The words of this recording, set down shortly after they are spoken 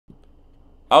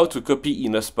how to copy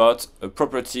in HubSpot a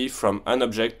property from an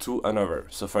object to another.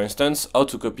 So for instance, how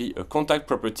to copy a contact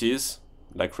properties,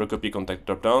 like recopy contact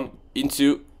dropdown,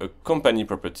 into a company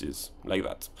properties, like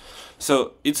that.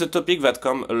 So it's a topic that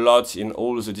comes a lot in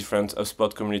all the different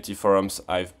HubSpot community forums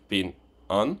I've been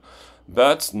on,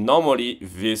 but normally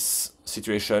this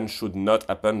situation should not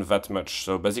happen that much.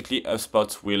 So basically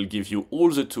HubSpot will give you all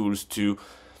the tools to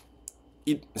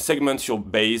segment your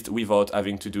base without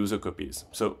having to do the copies.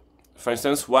 So for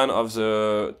instance, one of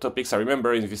the topics I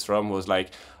remember in this forum was like,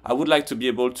 I would like to be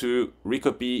able to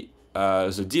recopy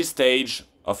the deal stage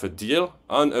of a deal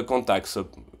on a contact. So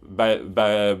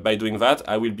by doing that,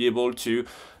 I will be able to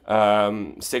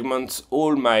segment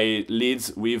all my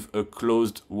leads with a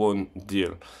closed won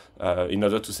deal in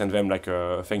order to send them like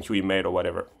a thank you email or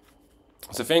whatever.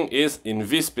 The thing is, in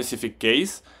this specific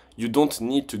case, you don't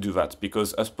need to do that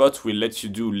because HubSpot will let you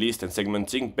do list and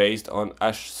segmenting based on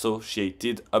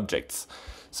associated objects.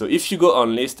 So if you go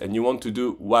on list and you want to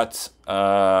do what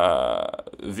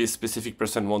this specific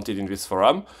person wanted in this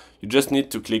forum, you just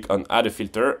need to click on add a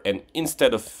filter, and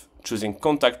instead of choosing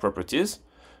contact properties,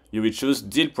 you will choose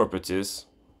deal properties.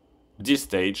 Deal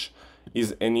stage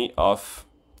is any of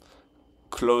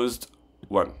closed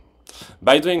one.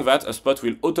 By doing that, HubSpot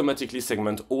will automatically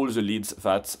segment all the leads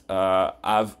that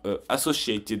have an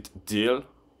associated deal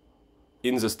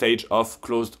in the stage of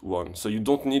closed one. So you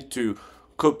don't need to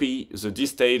copy the deal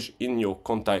stage in your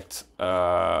contact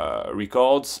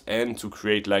records and to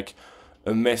create like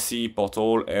a messy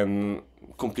portal and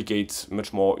complicate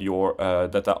much more your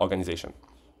data organization.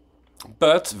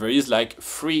 But there is like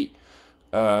 3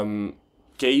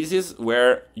 cases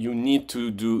where you need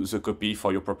to do the copy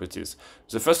for your properties.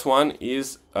 The first one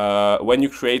is when you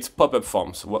create pop-up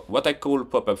forms. What I call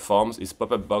pop-up forms is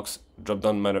pop-up box,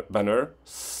 drop-down banner,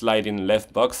 slide in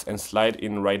left box, and slide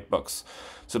in right box.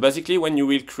 So basically, when you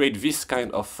will create this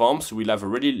kind of forms, you will have a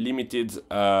really limited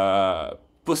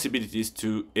possibilities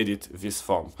to edit this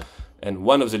form. And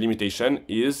one of the limitations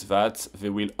is that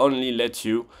they will only let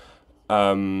you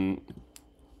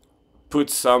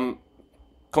put some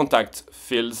contact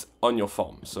fields on your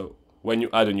form. So when you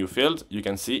add a new field, you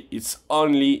can see it's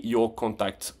only your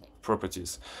contact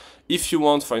properties. If you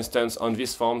want, for instance, on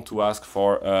this form to ask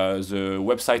for the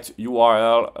website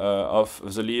URL of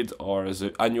the lead, or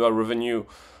the annual revenue,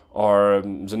 or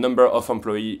the number of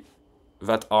employees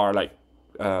that are like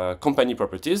company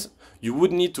properties, you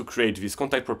would need to create these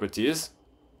contact properties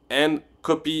and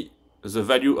copy the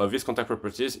value of these contact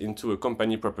properties into a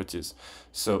company properties.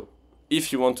 So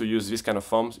if you want to use this kind of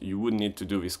forms, you would need to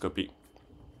do this copy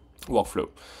workflow.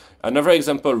 Another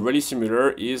example really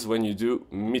similar is when you do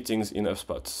meetings in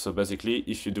HubSpot. So basically,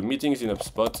 if you do meetings in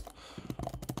HubSpot,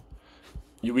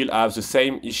 you will have the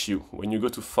same issue. When you go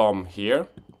to form here,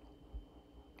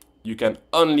 you can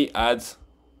only add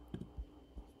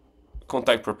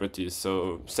contact properties.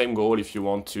 So same goal, if you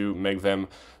want to make them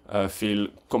fill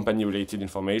company related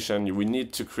information, you will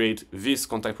need to create this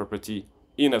contact property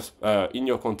in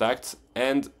your contact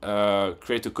and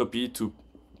create a copy to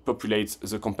populate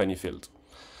the company field.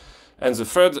 And the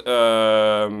third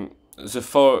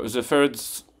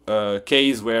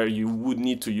case where you would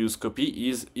need to use copy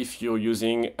is if you're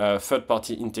using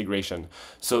third-party integration.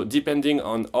 So depending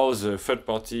on how the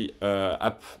third-party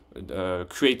app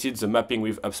created the mapping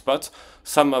with HubSpot,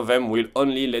 some of them will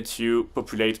only let you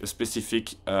populate a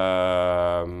specific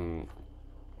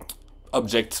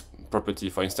object property.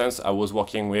 For instance, I was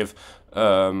working with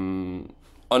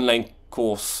online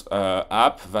course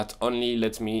app that only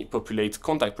lets me populate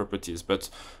contact properties, but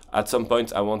at some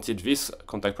point I wanted this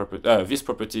contact these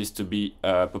properties to be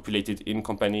populated in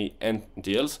company and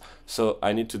deals, so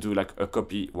I need to do like a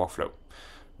copy workflow.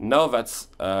 Now that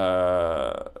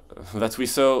we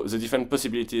saw the different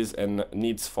possibilities and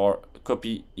needs for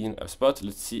copy in HubSpot,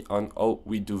 let's see on how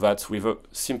we do that with a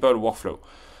simple workflow.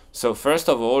 So first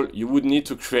of all, you would need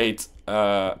to create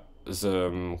the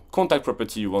contact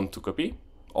property you want to copy,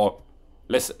 or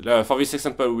for this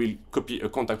example, we'll copy a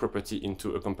contact property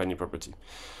into a company property.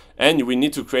 And you will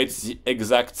need to create the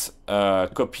exact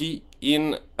copy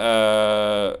in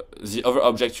the other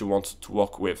object you want to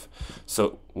work with.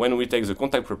 So when we take the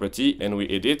contact property and we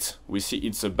edit, we see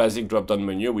it's a basic drop-down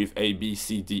menu with A, B,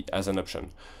 C, D as an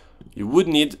option. You would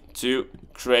need to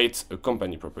create a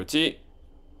company property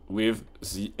with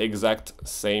the exact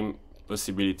same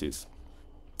possibilities.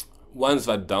 Once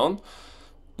that's done,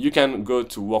 you can go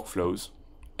to workflows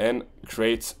and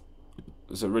create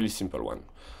the really simple one.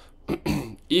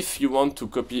 If you want to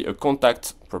copy a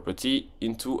contact property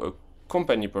into a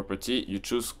company property, you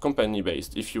choose company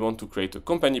based. If you want to create a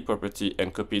company property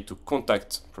and copy it to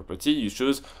contact property, you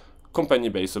choose company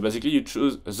based. So basically you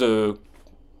choose the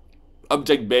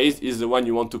object-based is the one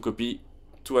you want to copy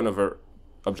to another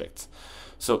object.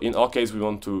 So in our case, we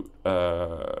want to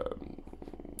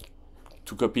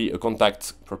copy a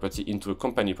contact property into a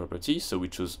company property. So we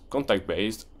choose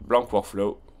contact-based, blank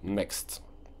workflow, next.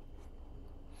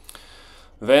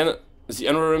 Then the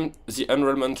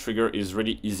enrollment trigger is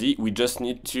really easy. We just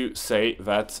need to say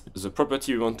that the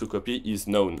property we want to copy is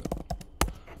known.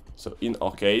 So in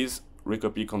our case,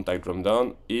 recopy contact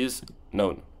dropdown is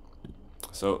known.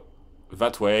 So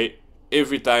that way,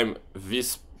 every time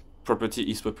this property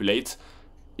is populated,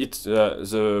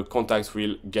 the contact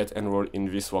will get enrolled in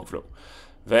this workflow.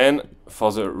 Then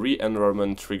for the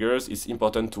re-enrollment triggers, it's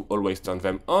important to always turn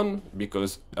them on,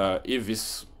 because if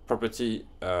this property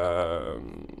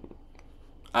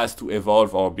has to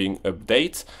evolve or being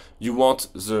updated, you want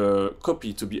the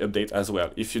copy to be updated as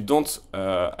well. If you don't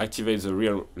activate the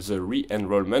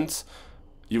re-enrollment,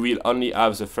 you will only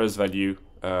have the first value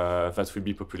that will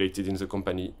be populated in the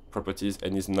company properties,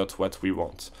 and is not what we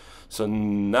want. So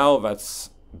now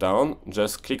that's done,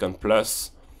 just click on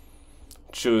plus,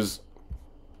 choose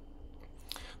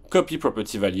copy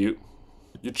property value,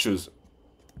 you choose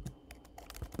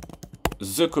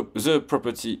the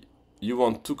property you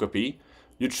want to copy,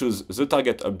 you choose the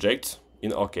target object,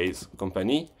 in our case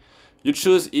company, you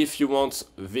choose if you want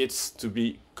this to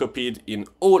be copied in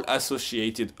all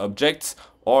associated objects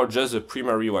or just the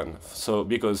primary one. So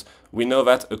because we know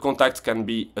that a contact can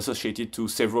be associated to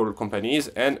several companies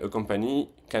and a company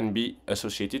can be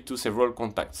associated to several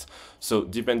contacts. So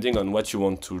depending on what you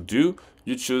want to do,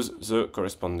 you choose the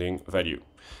corresponding value.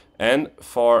 And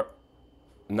for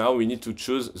now we need to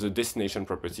choose the destination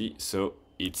property, so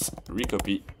it's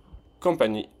recopy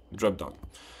company dropdown.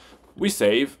 We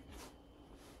save,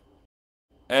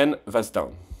 and that's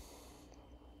done.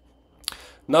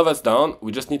 Now that's done,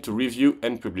 we just need to review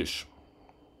and publish.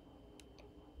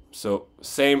 So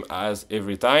same as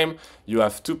every time, you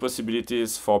have two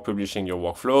possibilities for publishing your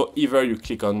workflow. Either you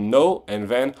click on no, and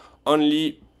then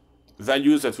only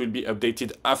values that will be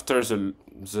updated after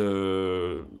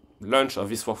the launch of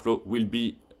this workflow will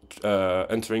be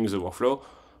entering the workflow,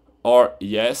 or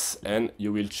yes, and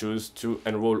you will choose to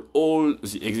enroll all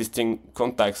the existing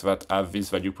contacts that have this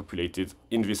value populated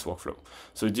in this workflow.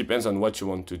 So it depends on what you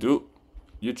want to do.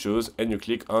 You choose and you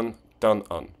click on turn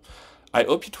on. I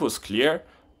hope it was clear.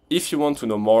 If you want to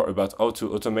know more about how to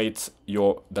automate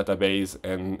your database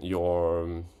and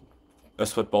your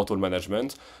HubSpot portal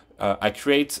management, I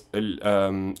create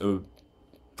a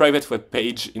private web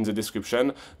page in the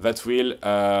description that will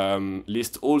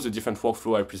list all the different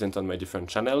workflow I present on my different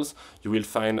channels. You will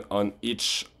find on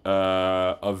each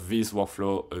of these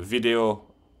workflow a video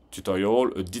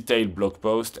tutorial, a detailed blog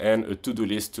post, and a to-do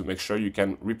list to make sure you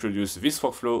can reproduce this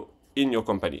workflow in your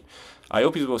company. I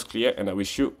hope it was clear, and I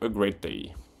wish you a great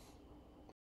day.